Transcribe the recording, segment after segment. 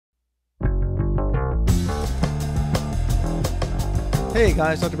Hey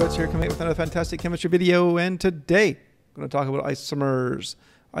guys, Dr. Betts here coming with another fantastic chemistry video, and today I'm going to talk about isomers.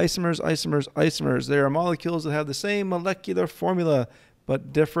 Isomers. They are molecules that have the same molecular formula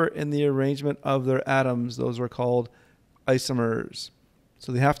but differ in the arrangement of their atoms. Those are called isomers.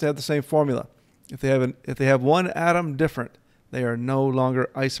 So they have to have the same formula. If they have one atom different, they are no longer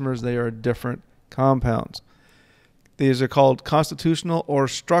isomers, they are different compounds. These are called constitutional or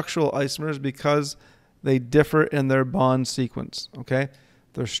structural isomers because they differ in their bond sequence, okay?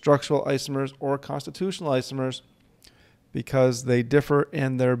 They're structural isomers or constitutional isomers because they differ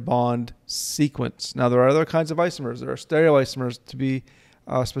in their bond sequence. Now, there are other kinds of isomers. There are stereoisomers, to be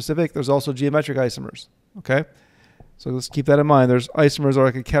specific. There's also geometric isomers, okay? So let's keep that in mind. There's isomers are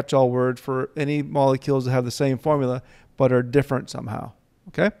like a catch-all word for any molecules that have the same formula but are different somehow,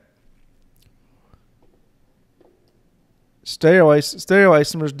 okay?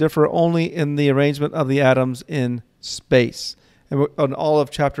 Stereoisomers differ only in the arrangement of the atoms in space. And all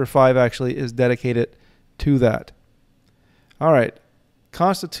of Chapter 5 actually is dedicated to that. All right,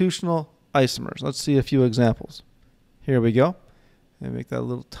 constitutional isomers. Let's see a few examples. Here we go. And make that a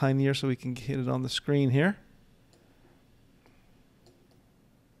little tinier so we can get it on the screen here.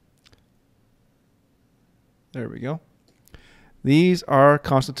 There we go. These are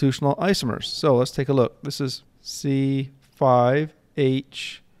constitutional isomers. So let's take a look. This is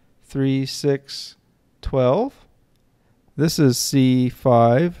C5H3612. This is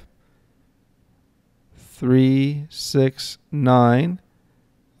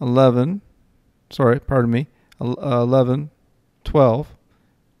C5369111. Sorry, pardon me. 1112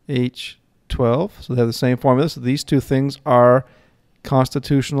 H12. So they have the same formula. So these two things are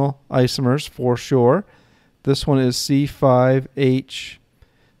constitutional isomers for sure. This one is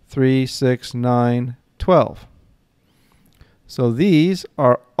C5H36912. So these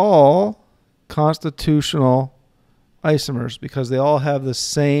are all constitutional isomers because they all have the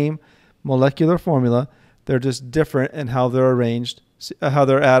same molecular formula. They're just different in how they're arranged, how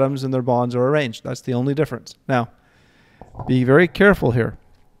their atoms and their bonds are arranged. That's the only difference. Now, be very careful here.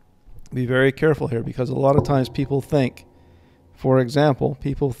 Be very careful here because a lot of times people think, for example,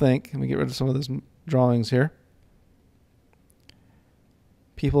 let me get rid of some of these drawings here.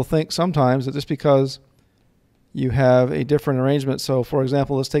 People think sometimes that just because you have a different arrangement, so for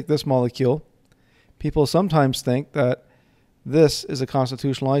example, let's take this molecule. People sometimes think that this is a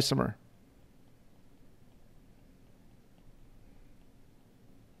constitutional isomer.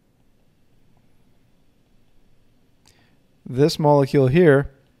 This molecule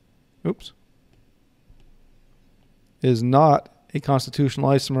here, is not a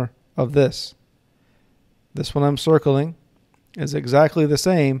constitutional isomer of this. This one I'm circling is exactly the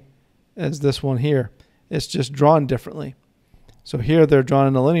same as this one here. It's just drawn differently. So here they're drawn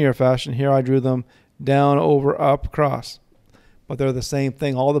in a linear fashion. Here I drew them down, over, up, across. But they're the same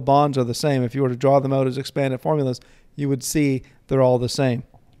thing. All the bonds are the same. If you were to draw them out as expanded formulas, you would see they're all the same.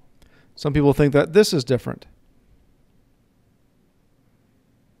 Some people think that this is different.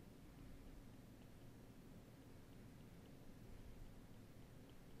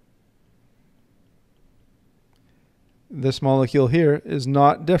 This molecule here is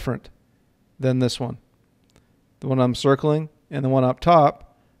not different than this one. The one I'm circling and the one up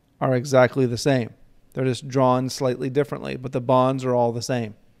top are exactly the same. They're just drawn slightly differently, but the bonds are all the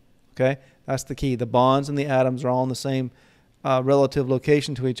same. Okay? That's the key. The bonds and the atoms are all in the same relative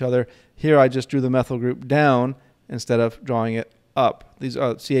location to each other. Here I just drew the methyl group down instead of drawing it up. These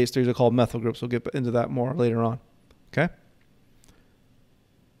CH3s are called methyl groups. We'll get into that more later on. Okay?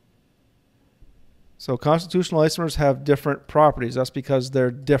 So constitutional isomers have different properties. That's because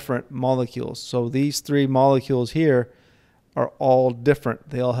they're different molecules. So these three molecules here are all different.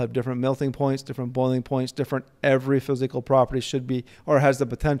 They all have different melting points, different boiling points, different. Every physical property should be, or has the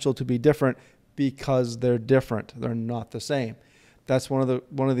potential to be different because they're different. They're not the same. That's one of the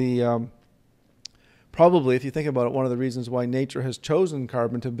probably, if you think about it, one of the reasons why nature has chosen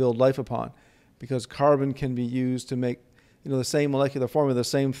carbon to build life upon, because carbon can be used to make the same molecular formula, the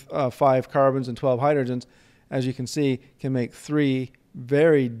same 5 carbons and 12 hydrogens, as you can see, can make 3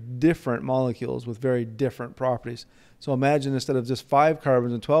 very different molecules with very different properties. So imagine instead of just 5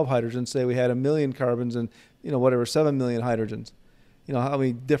 carbons and 12 hydrogens, say we had 1 million carbons and 7 million hydrogens. How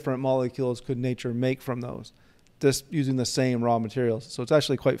many different molecules could nature make from those, just using the same raw materials? So it's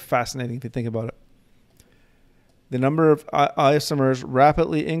actually quite fascinating if you think about it. The number of isomers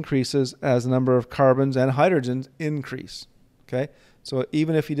rapidly increases as the number of carbons and hydrogens increase. Okay, so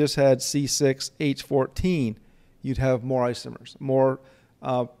even if you just had C6H14, you'd have more isomers, more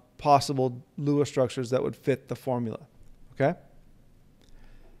possible Lewis structures that would fit the formula. Okay,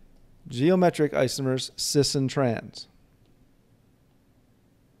 geometric isomers, cis and trans.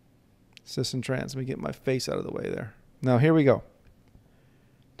 Cis and trans. Let me get my face out of the way there. Now here we go.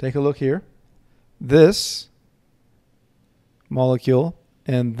 Take a look here. This molecule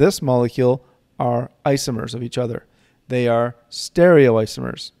and this molecule are isomers of each other. They are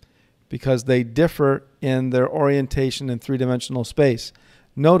stereoisomers because they differ in their orientation in three-dimensional space.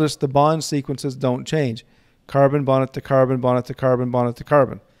 Notice the bond sequences don't change. Carbon bonded to carbon, bonded to carbon, bonded to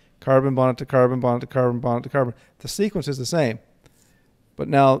carbon. Carbon bonded to carbon, bonded to carbon, bonded to carbon. The sequence is the same. But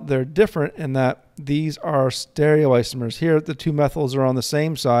now they're different in that these are stereoisomers. Here the two methyls are on the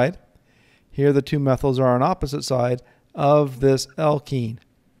same side. Here the two methyls are on opposite side of this alkene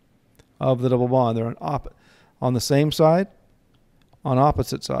of the double bond. They're on the same side, on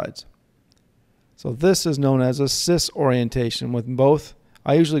opposite sides. So this is known as a cis orientation with both,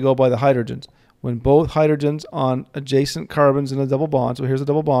 I usually go by the hydrogens. When both hydrogens on adjacent carbons in a double bond, so here's a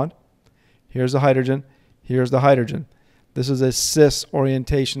double bond, here's the hydrogen, here's the hydrogen. This is a cis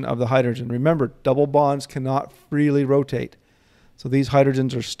orientation of the hydrogen. Remember, double bonds cannot freely rotate. So these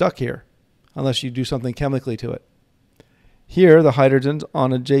hydrogens are stuck here unless you do something chemically to it. Here, the hydrogens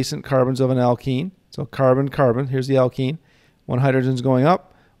on adjacent carbons of an alkene. So carbon, carbon, here's the alkene. One hydrogen's going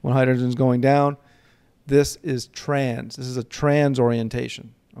up, one hydrogen's going down. This is trans. This is a trans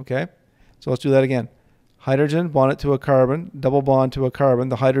orientation, okay? So let's do that again. Hydrogen bonded to a carbon, double bond to a carbon.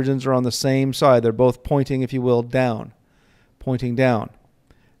 The hydrogens are on the same side. They're both pointing, if you will, down. Pointing down.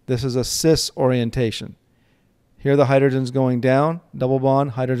 This is a cis orientation. Here the hydrogen's going down, double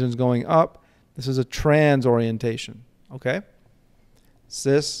bond, hydrogen's going up. This is a trans orientation, okay?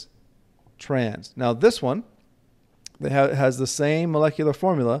 Cis, trans. Now this one has the same molecular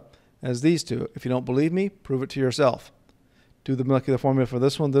formula as these two. If you don't believe me, prove it to yourself. Do the molecular formula for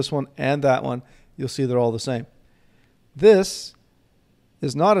this one, and that one. You'll see they're all the same. This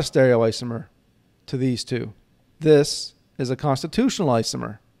is not a stereoisomer to these two. This is a constitutional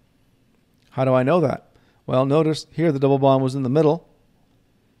isomer. How do I know that? Well, notice here the double bond was in the middle,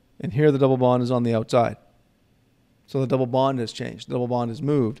 and here the double bond is on the outside. So the double bond has changed. The double bond has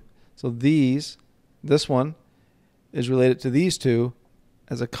moved. So this one is related to these two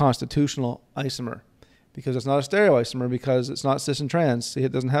as a constitutional isomer because it's not a stereoisomer because it's not cis and trans. See,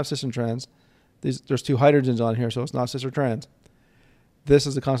 it doesn't have cis and trans. There's two hydrogens on here, so it's not cis or trans. This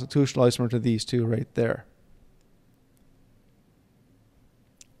is a constitutional isomer to these two right there.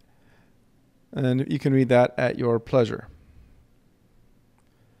 And you can read that at your pleasure.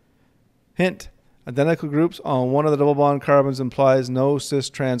 Hint: identical groups on one of the double bond carbons implies no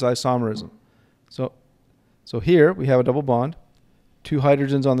cis-trans isomerism. So here we have a double bond, two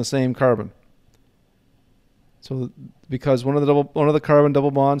hydrogens on the same carbon. So because one of the carbon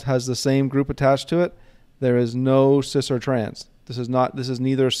double bonds has the same group attached to it, there is no cis or trans. This is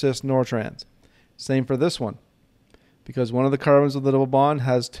neither cis nor trans. Same for this one. Because one of the carbons of the double bond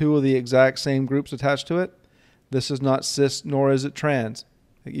has two of the exact same groups attached to it, this is not cis nor is it trans.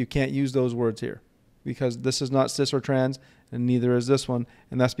 You can't use those words here because this is not cis or trans and neither is this one,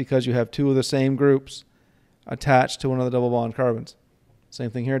 and that's because you have two of the same groups attached to one of the double bond carbons. Same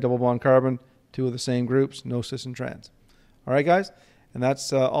thing here, double bond carbon, two of the same groups, no cis and trans. All right, guys, and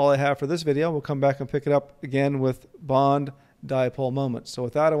that's all I have for this video. We'll come back and pick it up again with bond dipole moments. So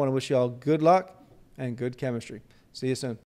with that, I want to wish you all good luck and good chemistry. See you soon.